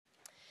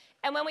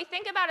And when we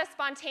think about a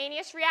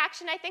spontaneous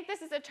reaction, I think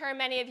this is a term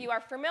many of you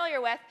are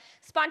familiar with.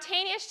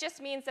 Spontaneous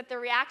just means that the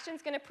reaction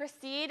is going to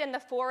proceed in the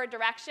forward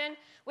direction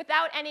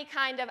without any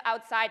kind of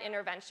outside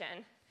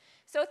intervention.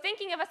 So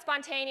thinking of a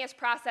spontaneous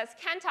process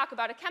can talk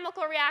about a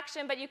chemical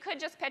reaction, but you could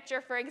just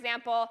picture, for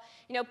example,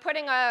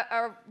 putting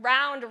a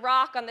round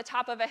rock on the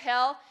top of a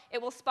hill.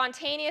 It will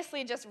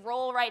spontaneously just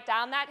roll right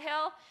down that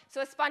hill.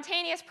 So a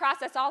spontaneous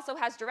process also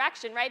has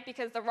direction, right?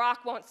 Because the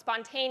rock won't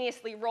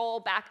spontaneously roll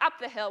back up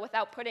the hill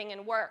without putting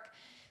in work.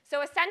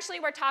 So essentially,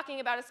 we're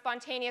talking about a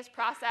spontaneous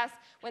process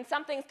when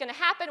something's going to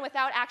happen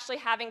without actually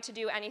having to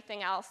do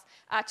anything else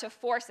to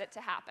force it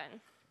to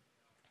happen.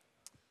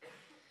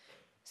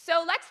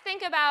 So let's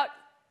think about,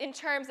 in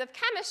terms of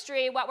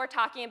chemistry, what we're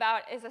talking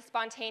about is a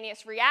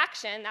spontaneous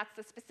reaction. That's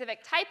the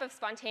specific type of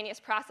spontaneous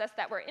process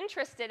that we're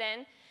interested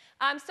in.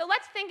 So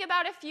let's think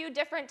about a few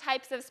different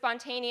types of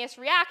spontaneous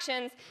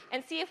reactions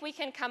and see if we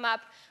can come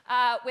up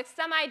with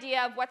some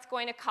idea of what's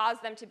going to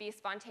cause them to be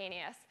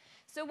spontaneous.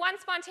 So one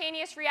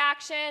spontaneous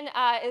reaction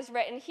is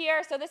written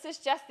here. So this is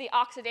just the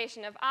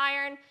oxidation of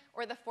iron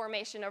or the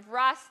formation of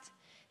rust.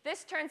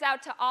 This turns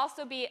out to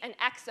also be an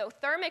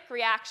exothermic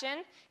reaction.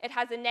 It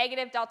has a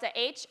negative delta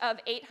H of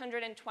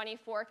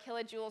 824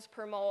 kilojoules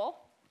per mole.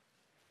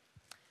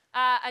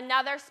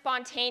 Another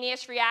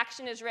spontaneous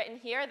reaction is written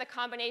here, the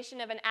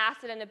combination of an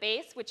acid and a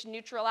base, which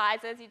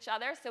neutralizes each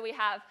other. So we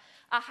have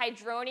a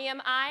hydronium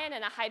ion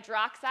and a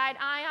hydroxide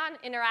ion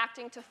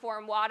interacting to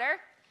form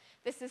water.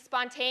 This is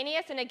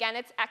spontaneous, and again,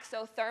 it's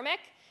exothermic.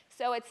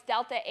 So its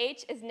delta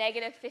H is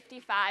negative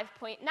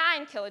 55.9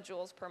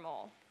 kilojoules per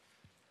mole.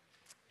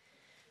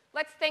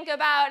 Let's think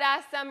about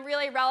some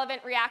really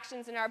relevant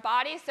reactions in our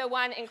body. So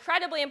one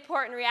incredibly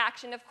important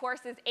reaction, of course,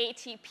 is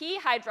ATP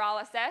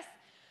hydrolysis,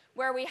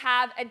 where we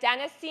have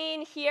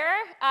adenosine here,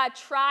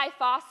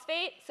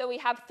 triphosphate. So we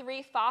have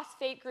 3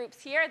 phosphate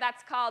groups here.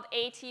 That's called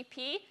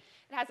ATP.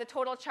 It has a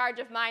total charge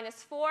of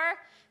 -4.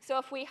 So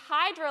if we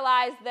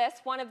hydrolyze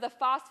this, one of the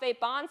phosphate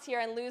bonds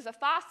here, and lose a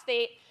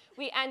phosphate,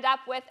 we end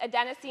up with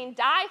adenosine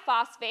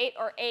diphosphate,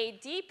 or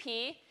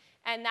ADP,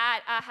 and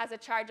that has a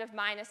charge of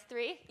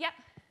 -3. Yep?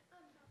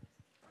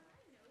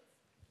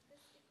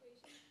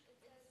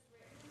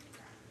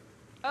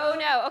 Oh,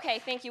 no. OK,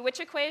 thank you. Which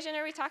equation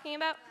are we talking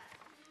about?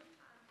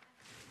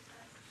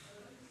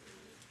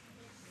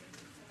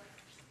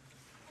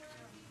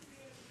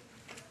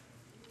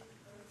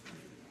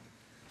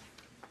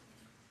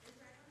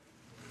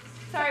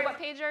 Sorry, what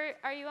page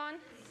are you on?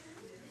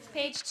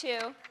 Page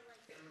 2.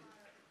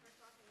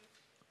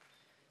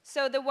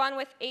 So the one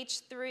with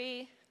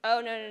H3. Oh,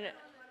 no.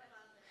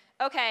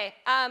 OK.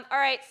 All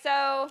right,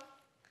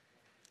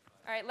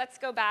 let's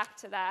go back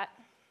to that.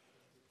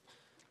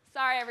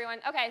 Sorry, everyone.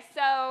 OK,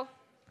 so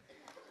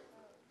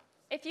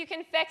if you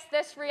can fix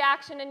this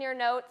reaction in your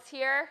notes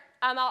here,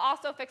 I'll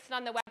also fix it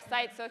on the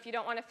website. So if you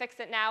don't want to fix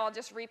it now, I'll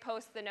just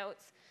repost the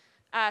notes.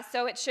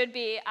 So it should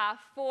be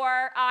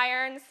 4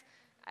 irons,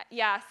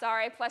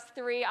 plus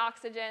 3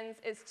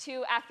 oxygens is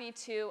 2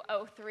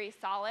 Fe2O3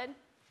 solid.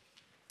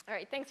 All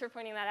right, thanks for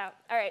pointing that out.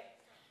 All right,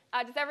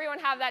 does everyone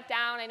have that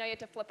down? I know you have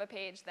to flip a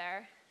page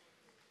there.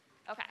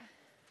 OK.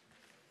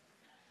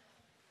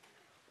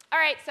 All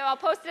right, so I'll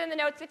post it in the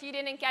notes if you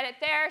didn't get it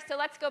there. So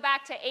let's go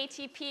back to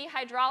ATP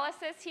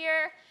hydrolysis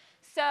here.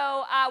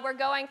 So we're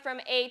going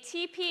from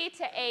ATP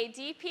to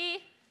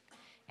ADP.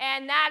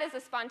 And that is a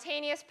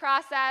spontaneous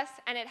process,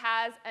 and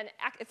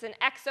it's an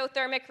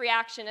exothermic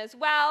reaction as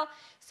well.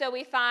 So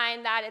we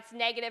find that it's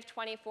negative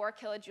 24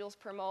 kilojoules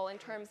per mole in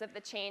terms of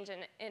the change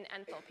in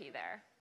enthalpy there.